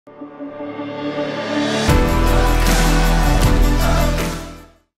Our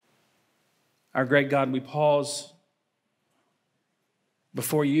great God, we pause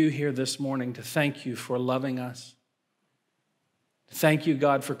before you here this morning to thank you for loving us. Thank you,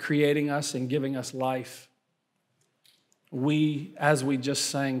 God, for creating us and giving us life. We, as we just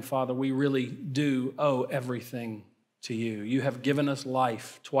sang, Father, we really do owe everything to you. You have given us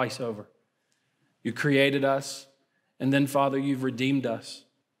life twice over. You created us, and then, Father, you've redeemed us.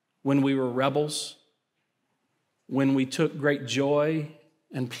 When we were rebels, when we took great joy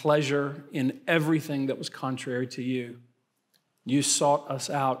and pleasure in everything that was contrary to you, you sought us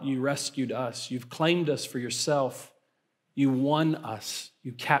out, you rescued us, you've claimed us for yourself, you won us,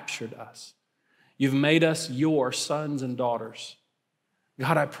 you captured us. You've made us your sons and daughters.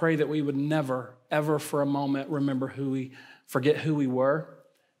 God, I pray that we would never, ever for a moment forget who we were,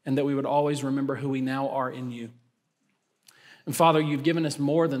 and that we would always remember who we now are in you. And Father, you've given us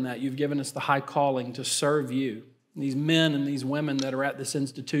more than that. You've given us the high calling to serve you. These men and these women that are at this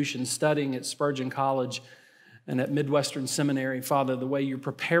institution studying at Spurgeon College and at Midwestern Seminary, Father, the way you're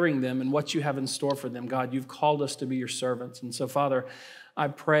preparing them and what you have in store for them, God, you've called us to be your servants. And so, Father, I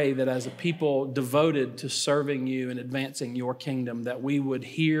pray that as a people devoted to serving you and advancing your kingdom, that we would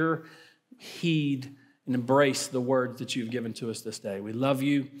hear, heed, and embrace the words that you've given to us this day. We love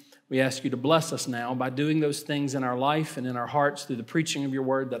you. We ask you to bless us now by doing those things in our life and in our hearts through the preaching of your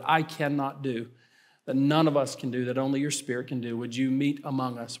word that I cannot do, that none of us can do, that only your Spirit can do. Would you meet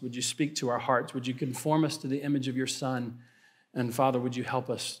among us? Would you speak to our hearts? Would you conform us to the image of your Son? And Father, would you help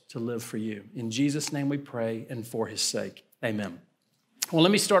us to live for you? In Jesus' name we pray, and for his sake, amen. Well,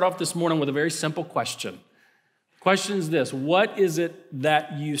 let me start off this morning with a very simple question. The question is this: what is it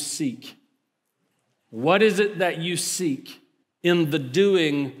that you seek? What is it that you seek in the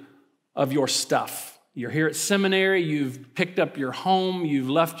doing of your stuff? You're here at seminary, you've picked up your home, you've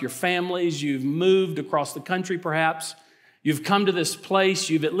left your families, you've moved across the country perhaps. You've come to this place,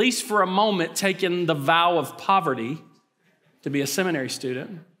 you've at least for a moment taken the vow of poverty to be a seminary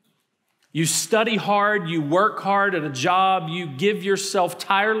student. You study hard, you work hard at a job, you give yourself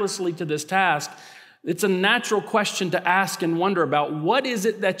tirelessly to this task. It's a natural question to ask and wonder about. What is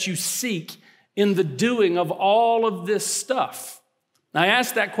it that you seek in the doing of all of this stuff? I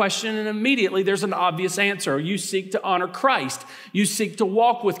ask that question, and immediately there's an obvious answer. You seek to honor Christ. You seek to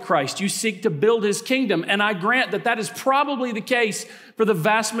walk with Christ. You seek to build his kingdom. And I grant that that is probably the case for the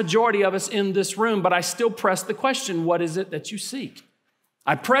vast majority of us in this room, but I still press the question, what is it that you seek?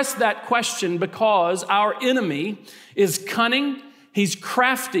 I press that question because our enemy is cunning, he's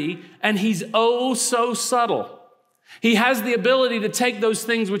crafty, and he's oh so subtle. He has the ability to take those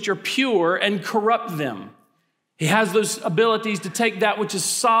things which are pure and corrupt them. He has those abilities to take that which is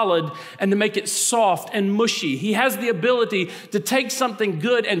solid and to make it soft and mushy. He has the ability to take something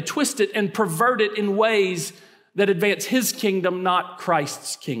good and twist it and pervert it in ways that advance his kingdom, not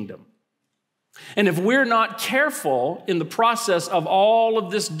Christ's kingdom. And if we're not careful in the process of all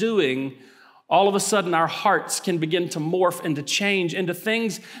of this doing, all of a sudden our hearts can begin to morph and to change into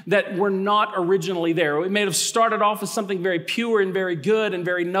things that were not originally there. We may have started off as something very pure and very good and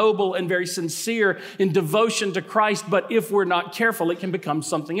very noble and very sincere in devotion to Christ, but if we're not careful, it can become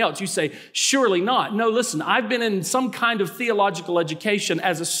something else. You say, surely not. No, listen, I've been in some kind of theological education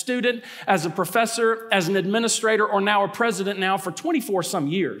as a student, as a professor, as an administrator, or now a president now for 24 some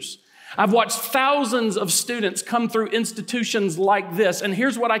years. I've watched thousands of students come through institutions like this, and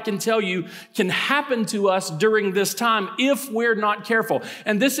here's what I can tell you can happen to us during this time if we're not careful.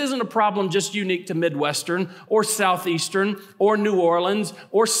 And this isn't a problem just unique to Midwestern or Southeastern or New Orleans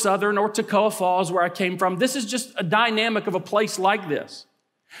or Southern or Toccoa Falls where I came from. This is just a dynamic of a place like this.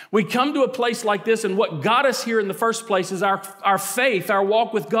 We come to a place like this, and what got us here in the first place is our faith, our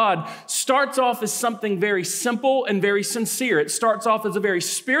walk with God, starts off as something very simple and very sincere. It starts off as a very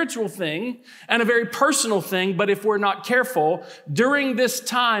spiritual thing and a very personal thing, but if we're not careful, during this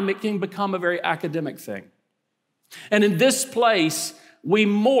time, it can become a very academic thing. And in this place, we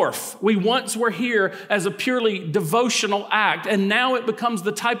morph. We once were here as a purely devotional act, and now it becomes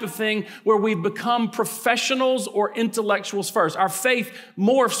the type of thing where we become professionals or intellectuals first. Our faith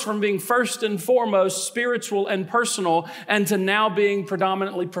morphs from being first and foremost spiritual and personal and to now being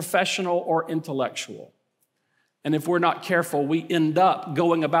predominantly professional or intellectual. And if we're not careful, we end up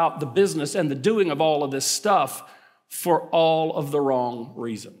going about the business and the doing of all of this stuff for all of the wrong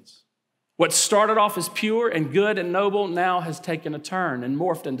reasons. What started off as pure and good and noble now has taken a turn and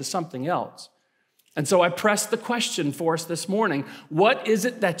morphed into something else. And so I press the question for us this morning, what is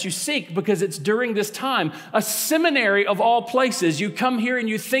it that you seek? Because it's during this time, a seminary of all places, you come here and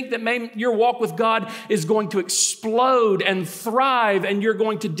you think that maybe your walk with God is going to explode and thrive, and you're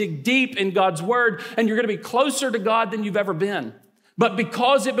going to dig deep in God's word, and you're going to be closer to God than you've ever been. But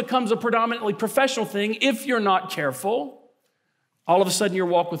because it becomes a predominantly professional thing, if you're not careful, all of a sudden your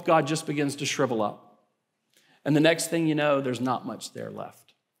walk with God just begins to shrivel up. And the next thing you know, there's not much there left.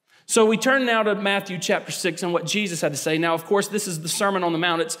 So we turn now to Matthew chapter 6 and what Jesus had to say. Now, of course, this is the Sermon on the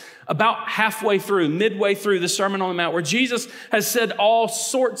Mount. It's about halfway through, midway through the Sermon on the Mount, where Jesus has said all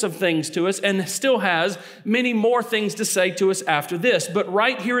sorts of things to us and still has many more things to say to us after this. But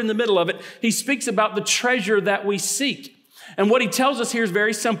right here in the middle of it, he speaks about the treasure that we seek. And what he tells us here is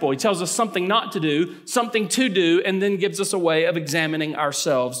very simple. He tells us something not to do, something to do, and then gives us a way of examining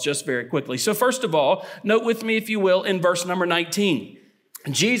ourselves just very quickly. So first of all, note with me, if you will, in verse number 19.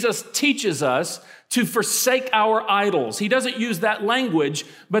 Jesus teaches us to forsake our idols. He doesn't use that language,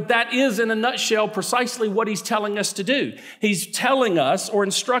 but that is in a nutshell precisely what he's telling us to do. He's telling us or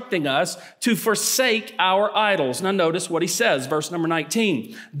instructing us to forsake our idols. Now notice what he says, verse number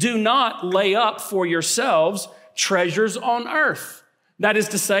 19. Do not lay up for yourselves treasures on earth. That is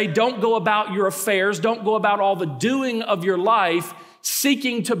to say, don't go about your affairs, don't go about all the doing of your life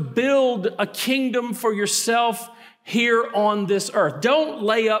seeking to build a kingdom for yourself here on this earth. Don't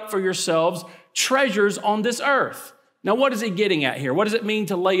lay up for yourselves treasures on this earth. Now, what is he getting at here? What does it mean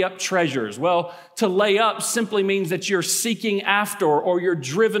to lay up treasures? Well, to lay up simply means that you're seeking after, or you're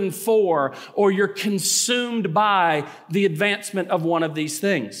driven for, or you're consumed by the advancement of one of these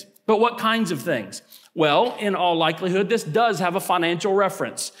things. But what kinds of things? Well, in all likelihood, this does have a financial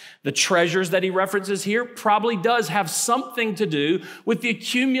reference. The treasures that he references here probably does have something to do with the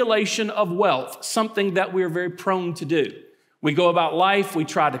accumulation of wealth, something that we're very prone to do. We go about life, we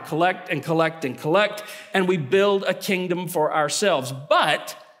try to collect and collect and collect, and we build a kingdom for ourselves.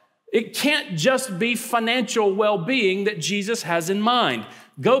 But it can't just be financial well-being that Jesus has in mind.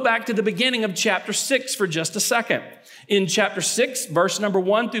 Go back to the beginning of chapter 6 for just a second. In chapter 6, verse number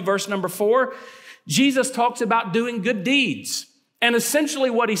 1 through verse number 4, Jesus talks about doing good deeds. And essentially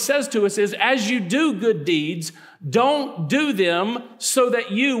what he says to us is, as you do good deeds, don't do them so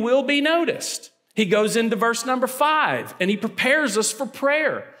that you will be noticed. He goes into verse number 5 and he prepares us for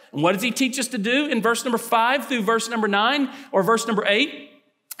prayer. And what does he teach us to do in verse number 5 through verse number 9 or verse number 8?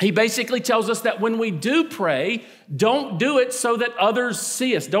 He basically tells us that when we do pray, don't do it so that others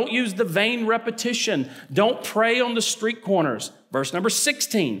see us. Don't use the vain repetition. Don't pray on the street corners. Verse number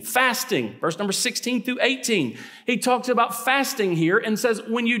 16, fasting. Verse number 16 through 18. He talks about fasting here and says,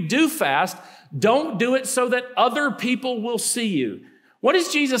 when you do fast, don't do it so that other people will see you. What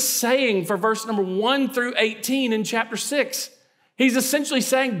is Jesus saying for verse number 1 through 18 in chapter 6? He's essentially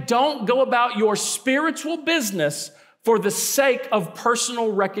saying, don't go about your spiritual business for the sake of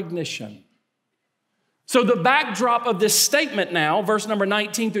personal recognition. So the backdrop of this statement now, verse number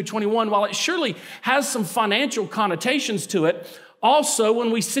 19 through 21, while it surely has some financial connotations to it, also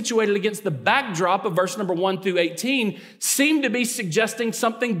when we situate it against the backdrop of verse number 1 through 18, seem to be suggesting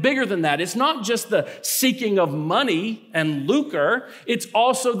something bigger than that. It's not just the seeking of money and lucre, it's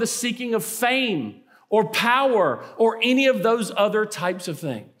also the seeking of fame or power or any of those other types of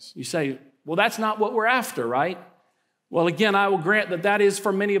things. You say, well, that's not what we're after, right? Well, again, I will grant that that is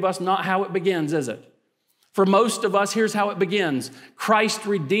for many of us not how it begins, is it? For most of us, here's how it begins. Christ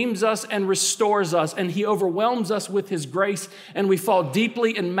redeems us and restores us, and he overwhelms us with his grace, and we fall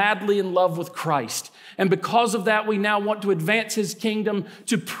deeply and madly in love with Christ. And because of that, we now want to advance his kingdom,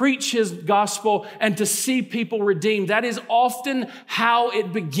 to preach his gospel, and to see people redeemed. That is often how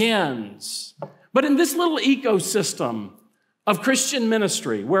it begins. But in this little ecosystem of Christian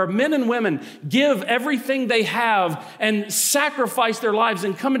ministry, where men and women give everything they have and sacrifice their lives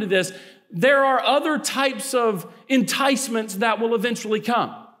and come into this, there are other types of enticements that will eventually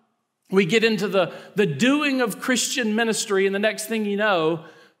come. We get into the doing of Christian ministry, and the next thing you know,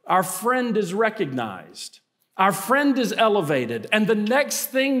 our friend is recognized. Our friend is elevated. And the next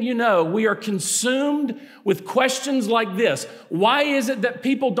thing you know, we are consumed with questions like this. Why is it that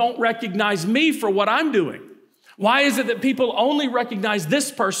people don't recognize me for what I'm doing? Why is it that people only recognize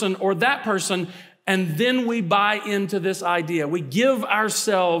this person or that person? And then we buy into this idea. We give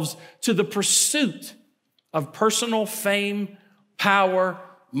ourselves to the pursuit of personal fame, power,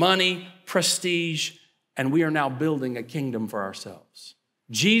 money, prestige, and we are now building a kingdom for ourselves.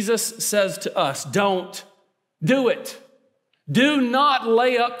 Jesus says to us, don't do it. Do not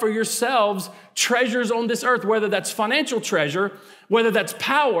lay up for yourselves treasures on this earth, whether that's financial treasure, whether that's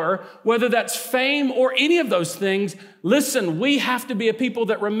power, whether that's fame, or any of those things. Listen, we have to be a people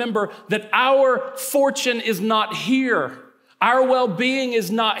that remember that our fortune is not here. Our well-being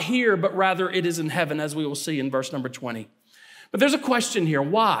is not here, but rather it is in heaven, as we will see in verse number 20. But there's a question here.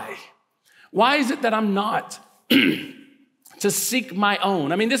 Why? Why is it that I'm not to seek my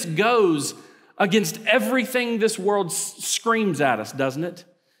own? I mean, this goes against everything this world screams at us, doesn't it?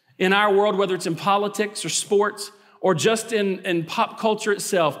 In our world, whether it's in politics or sports or just in pop culture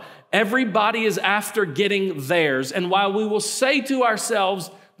itself, everybody is after getting theirs. And while we will say to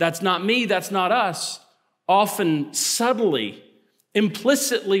ourselves, that's not me, that's not us, often subtly,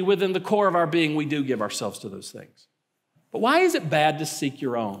 implicitly within the core of our being, we do give ourselves to those things. But why is it bad to seek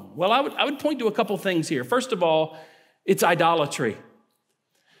your own? Well, I would point to a couple things here. First of all, it's idolatry.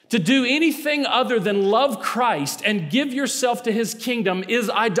 To do anything other than love Christ and give yourself to his kingdom is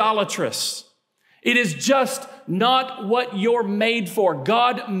idolatrous. It is just not what you're made for.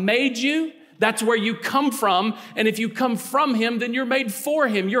 God made you. That's where you come from. And if you come from him, then you're made for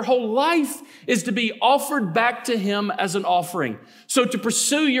him. Your whole life is to be offered back to him as an offering. So to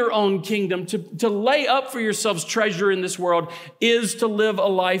pursue your own kingdom, to lay up for yourselves treasure in this world is to live a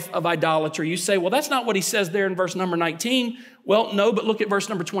life of idolatry. You say, well, that's not what he says there in verse number 19. Well, no, but look at verse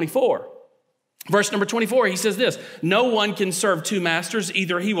number 24. Verse number 24, he says this, no one can serve two masters.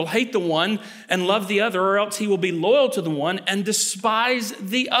 Either he will hate the one and love the other, or else he will be loyal to the one and despise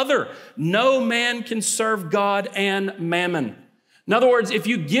the other. No man can serve God and mammon. In other words, if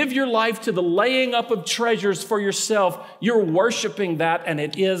you give your life to the laying up of treasures for yourself, you're worshiping that, and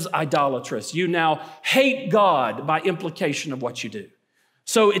it is idolatrous. You now hate God by implication of what you do.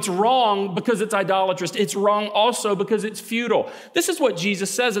 So it's wrong because it's idolatrous. It's wrong also because it's futile. This is what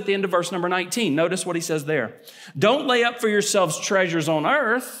Jesus says at the end of verse number 19. Notice what he says there. Don't lay up for yourselves treasures on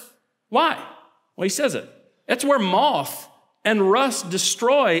earth. Why? Well, he says it. That's where moth and rust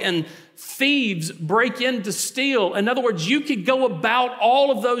destroy and thieves break in to steal. In other words, you could go about all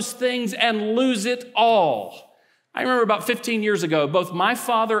of those things and lose it all. I remember about 15 years ago, both my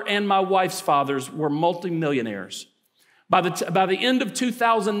father and my wife's fathers were multimillionaires. By the end of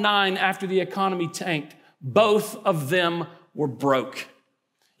 2009, after the economy tanked, both of them were broke.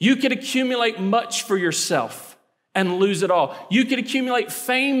 You could accumulate much for yourself and lose it all. You could accumulate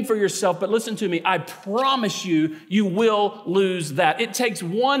fame for yourself, but listen to me, I promise you, you will lose that. It takes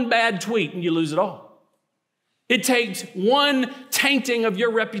one bad tweet and you lose it all. It takes one tainting of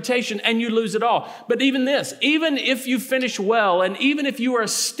your reputation and you lose it all. But even this, even if you finish well and even if you are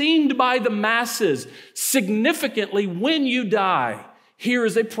esteemed by the masses, significantly when you die, here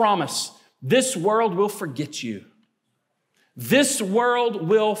is a promise. This world will forget you. This world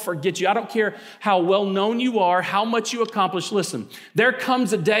will forget you. I don't care how well known you are, how much you accomplish. Listen, there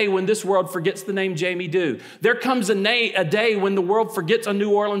comes a day when this world forgets the name Jamie Dew. There comes a day when the world forgets a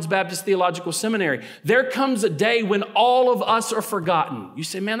New Orleans Baptist Theological Seminary. There comes a day when all of us are forgotten. You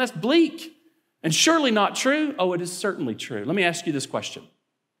say, man, that's bleak and surely not true. Oh, it is certainly true. Let me ask you this question.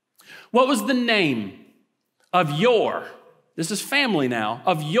 What was the name of your, this is family now,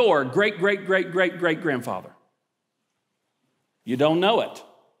 of your great-great-great-great-great-grandfather? You don't know it.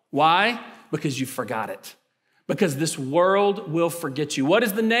 Why? Because you forgot it. Because this world will forget you. What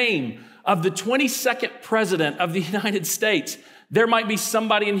is the name of the 22nd president of the United States? There might be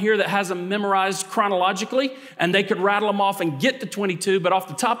somebody in here that has them memorized chronologically, and they could rattle them off and get to 22, but off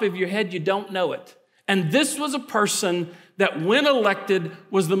the top of your head, you don't know it. And this was a person that, when elected,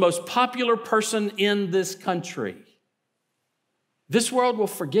 was the most popular person in this country. This world will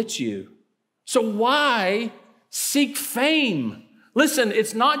forget you. So why seek fame? Listen,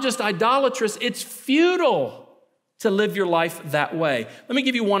 it's not just idolatrous, it's futile to live your life that way. Let me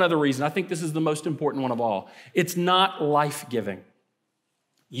give you one other reason. I think this is the most important one of all. It's not life-giving.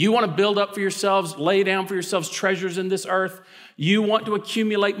 You want to build up for yourselves, lay down for yourselves treasures in this earth. You want to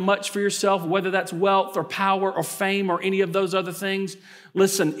accumulate much for yourself, whether that's wealth or power or fame or any of those other things.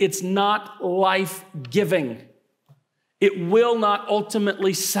 Listen, it's not life-giving. It will not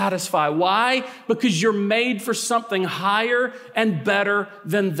ultimately satisfy. Why? Because you're made for something higher and better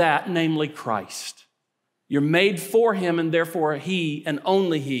than that, namely Christ. You're made for him, and therefore he and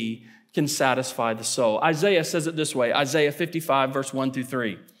only he can satisfy the soul. Isaiah says it this way, Isaiah 55, verse 1 through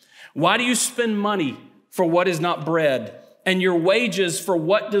 3. Why do you spend money for what is not bread, and your wages for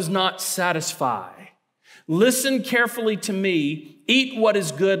what does not satisfy? Listen carefully to me. Eat what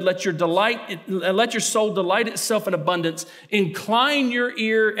is good. Let your soul delight itself in abundance. Incline your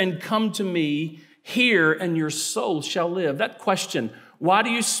ear and come to me. Hear, and your soul shall live. That question, Why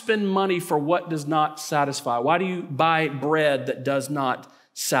do you spend money for what does not satisfy? Why do you buy bread that does not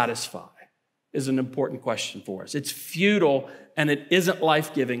satisfy? Is an important question for us. It's futile and it isn't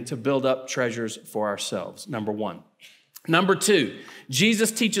life-giving to build up treasures for ourselves, number one. Number two,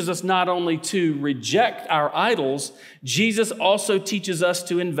 Jesus teaches us not only to reject our idols, Jesus also teaches us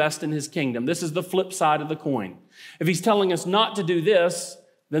to invest in his kingdom. This is the flip side of the coin. If he's telling us not to do this,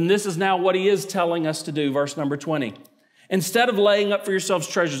 then this is now what he is telling us to do, verse number 20. Instead of laying up for yourselves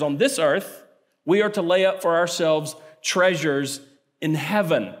treasures on this earth, we are to lay up for ourselves treasures in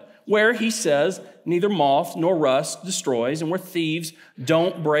heaven, where he says, neither moth nor rust destroys, and where thieves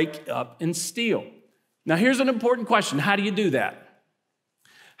don't break up and steal. Now, here's an important question. How do you do that?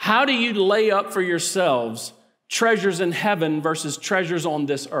 How do you lay up for yourselves treasures in heaven versus treasures on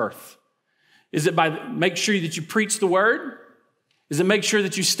this earth? Is it by make sure that you preach the word? Is it make sure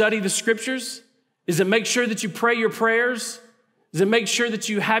that you study the scriptures? Is it make sure that you pray your prayers? Is it make sure that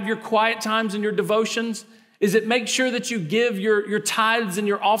you have your quiet times and your devotions? Is it make sure that you give your tithes and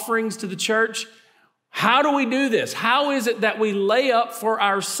your offerings to the church? How do we do this? How is it that we lay up for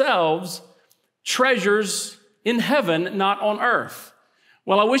ourselves treasures in heaven, not on earth?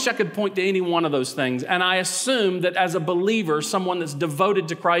 Well, I wish I could point to any one of those things. And I assume that as a believer, someone that's devoted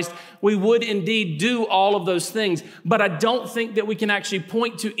to Christ, we would indeed do all of those things. But I don't think that we can actually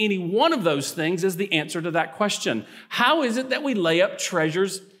point to any one of those things as the answer to that question. How is it that we lay up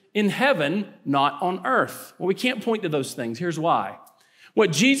treasures in heaven, not on earth? Well, we can't point to those things. Here's why.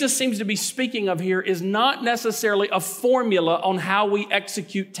 What Jesus seems to be speaking of here is not necessarily a formula on how we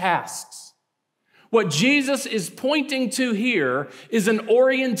execute tasks. What Jesus is pointing to here is an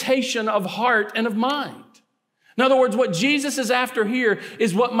orientation of heart and of mind. In other words, what Jesus is after here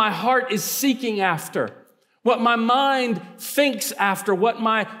is what my heart is seeking after, what my mind thinks after, what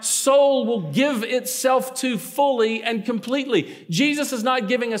my soul will give itself to fully and completely. Jesus is not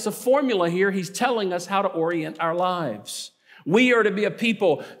giving us a formula here. He's telling us how to orient our lives. We are to be a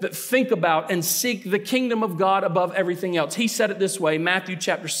people that think about and seek the kingdom of God above everything else. He said it this way, Matthew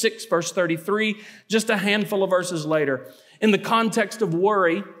chapter 6, verse 33, just a handful of verses later. In the context of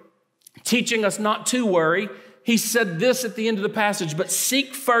worry, teaching us not to worry, he said this at the end of the passage, but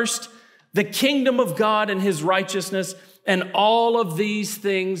seek first the kingdom of God and his righteousness, and all of these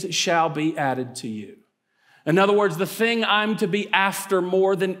things shall be added to you. In other words, the thing I'm to be after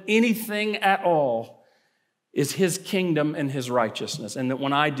more than anything at all is his kingdom and his righteousness. And that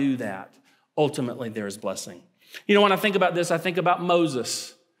when I do that, ultimately there is blessing. You know, when I think about this, I think about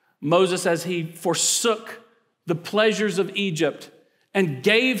Moses. Moses, as he forsook the pleasures of Egypt and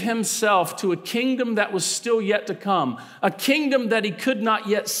gave himself to a kingdom that was still yet to come, a kingdom that he could not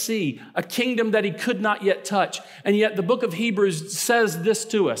yet see, a kingdom that he could not yet touch. And yet the book of Hebrews says this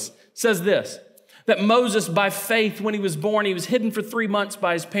to us, says this, that Moses, by faith, when he was born, he was hidden for 3 months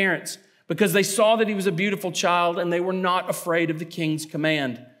by his parents, because they saw that he was a beautiful child and they were not afraid of the king's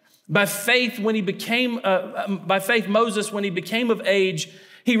command. By faith, Moses, when he became of age,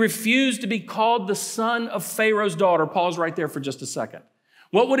 he refused to be called the son of Pharaoh's daughter. Pause right there for just a second.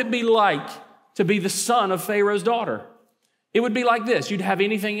 What would it be like to be the son of Pharaoh's daughter? It would be like this. You'd have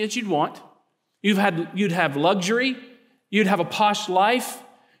anything that you'd want. You'd have luxury. You'd have a posh life.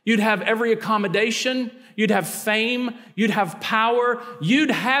 You'd have every accommodation. You'd have fame, you'd have power,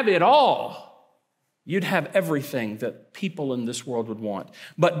 you'd have it all. You'd have everything that people in this world would want.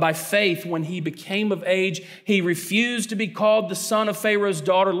 But by faith, when he became of age, he refused to be called the son of Pharaoh's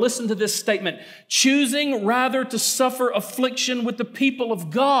daughter. Listen to this statement, choosing rather to suffer affliction with the people of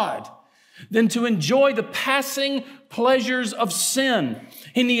God than to enjoy the passing pleasures of sin.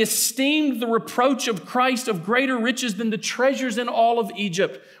 And he esteemed the reproach of Christ of greater riches than the treasures in all of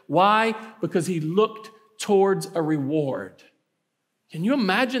Egypt. Why? Because he looked towards a reward. Can you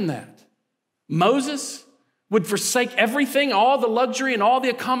imagine that? Moses would forsake everything, all the luxury and all the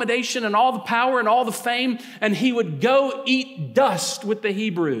accommodation and all the power and all the fame, and he would go eat dust with the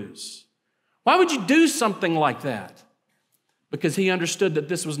Hebrews. Why would you do something like that? Because he understood that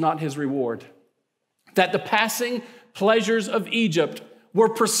this was not his reward, that the passing pleasures of Egypt were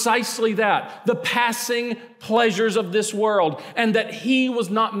precisely that, the passing pleasures of this world, and that he was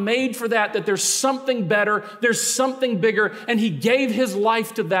not made for that, that there's something better, there's something bigger, and he gave his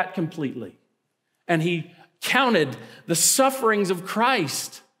life to that completely. And he counted the sufferings of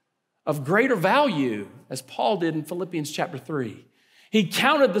Christ of greater value, as Paul did in Philippians chapter 3. He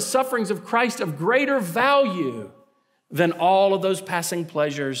counted the sufferings of Christ of greater value than all of those passing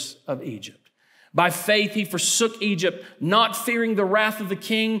pleasures of Egypt. By faith, he forsook Egypt, not fearing the wrath of the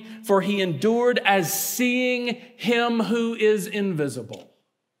king, for he endured as seeing him who is invisible.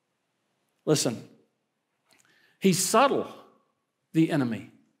 Listen, he's subtle. the enemy.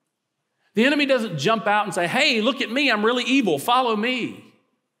 The enemy doesn't jump out and say, hey, look at me, I'm really evil, follow me.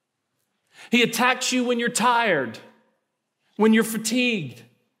 He attacks you when you're tired, when you're fatigued,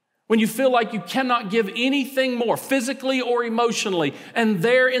 when you feel like you cannot give anything more, physically or emotionally. And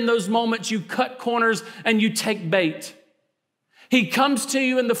there in those moments, you cut corners and you take bait. He comes to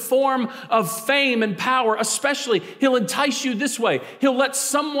you in the form of fame and power, especially. He'll entice you this way. He'll let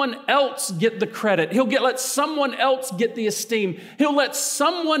someone else get the credit. Let someone else get the esteem. He'll let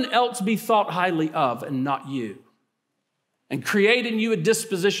someone else be thought highly of and not you. And create in you a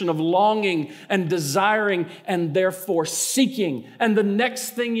disposition of longing and desiring and therefore seeking. And the next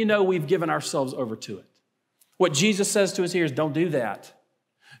thing you know, we've given ourselves over to it. What Jesus says to us here is don't do that.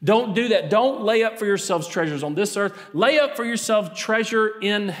 Don't do that. Don't lay up for yourselves treasures on this earth. Lay up for yourselves treasure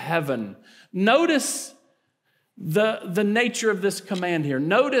in heaven. Notice the nature of this command here.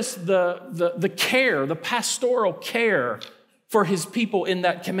 Notice the care, the pastoral care for his people in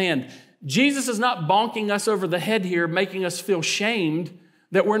that command. Jesus is not bonking us over the head here, making us feel shamed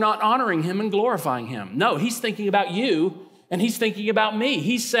that we're not honoring him and glorifying him. No, he's thinking about you and he's thinking about me.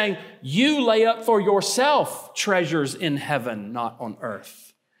 He's saying, you lay up for yourself treasures in heaven, not on earth.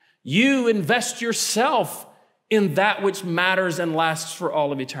 You invest yourself in that which matters and lasts for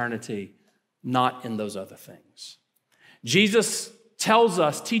all of eternity, not in those other things. Jesus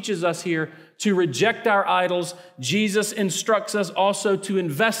teaches us here to reject our idols. Jesus instructs us also to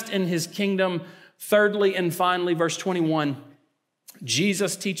invest in his kingdom. Thirdly and finally, verse 21,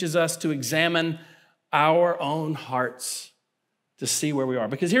 Jesus teaches us to examine our own hearts to see where we are.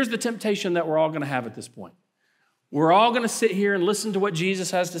 Because here's the temptation that we're all going to have at this point. We're all going to sit here and listen to what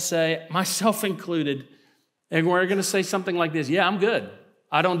Jesus has to say, myself included, and we're going to say something like this, yeah, I'm good.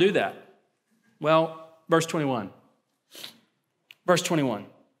 I don't do that. Well, verse 21. Verse 21.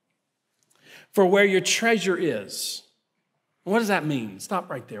 For where your treasure is, what does that mean? Stop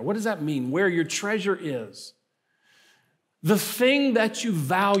right there. What does that mean? Where your treasure is. The thing that you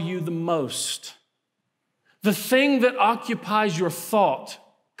value the most, the thing that occupies your thought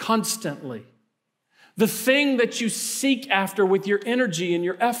constantly, the thing that you seek after with your energy and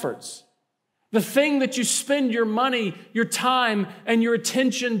your efforts, the thing that you spend your money, your time, and your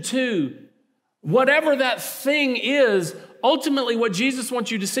attention to, whatever that thing is, ultimately what Jesus wants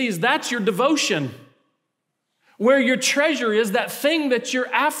you to see is that's your devotion. Where your treasure is, that thing that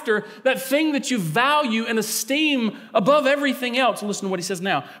you're after, that thing that you value and esteem above everything else. Listen to what he says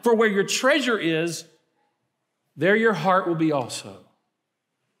now. For where your treasure is, there your heart will be also.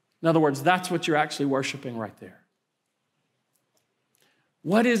 In other words, that's what you're actually worshiping right there.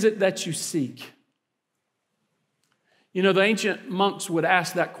 What is it that you seek? You know, the ancient monks would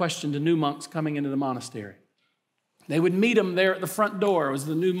ask that question to new monks coming into the monastery. They would meet them there at the front door as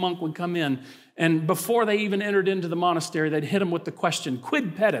the new monk would come in. And before they even entered into the monastery, they'd hit them with the question,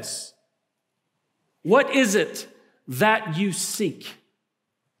 quid pedis? What is it that you seek?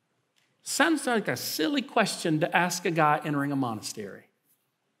 Sounds like a silly question to ask a guy entering a monastery.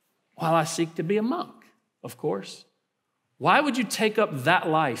 Well, I seek to be a monk, of course. Why would you take up that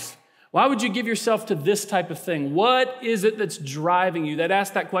life? Why would you give yourself to this type of thing? What is it that's driving you? They'd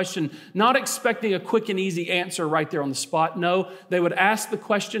ask that question, not expecting a quick and easy answer right there on the spot. No, they would ask the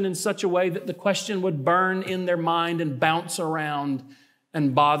question in such a way that the question would burn in their mind and bounce around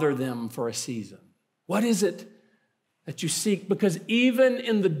and bother them for a season. What is it that you seek? Because even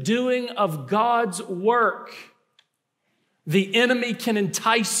in the doing of God's work, the enemy can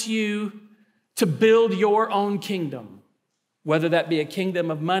entice you to build your own kingdom, whether that be a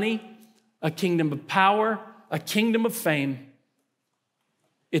kingdom of money, a kingdom of power, a kingdom of fame.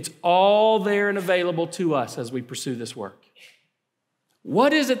 It's all there and available to us as we pursue this work.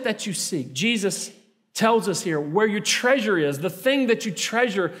 What is it that you seek? Jesus tells us here where your treasure is, the thing that you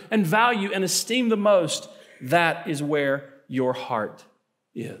treasure and value and esteem the most, that is where your heart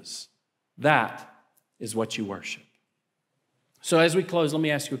is. That is what you worship. So as we close, let me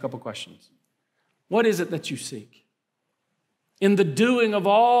ask you a couple questions. What is it that you seek? In the doing of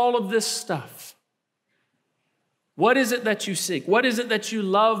all of this stuff, what is it that you seek? What is it that you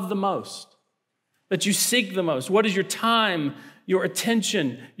love the most, that you seek the most? What is your time, your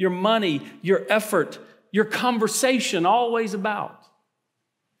attention, your money, your effort, your conversation always about?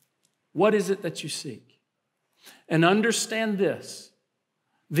 What is it that you seek? And understand this,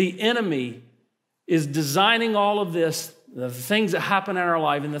 the enemy is designing all of this, the things that happen in our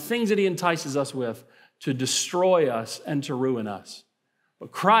life and the things that he entices us with, to destroy us and to ruin us.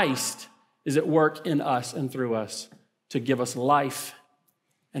 But Christ is at work in us and through us to give us life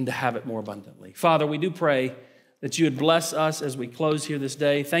and to have it more abundantly. Father, we do pray that you would bless us as we close here this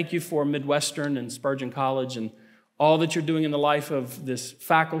day. Thank you for Midwestern and Spurgeon College and all that you're doing in the life of this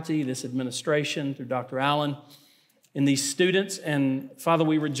faculty, this administration, through Dr. Allen, in these students. And Father,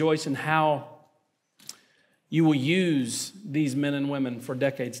 we rejoice in how you will use these men and women for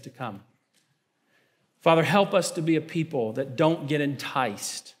decades to come. Father, help us to be a people that don't get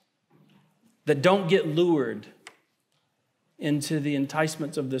enticed, that don't get lured into the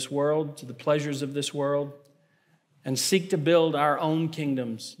enticements of this world, to the pleasures of this world, and seek to build our own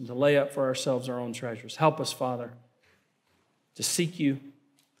kingdoms and to lay up for ourselves our own treasures. Help us, Father, to seek you,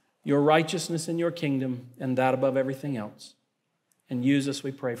 your righteousness and your kingdom, and that above everything else. And use us,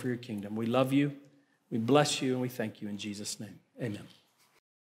 we pray, for your kingdom. We love you, we bless you, and we thank you in Jesus' name. Amen.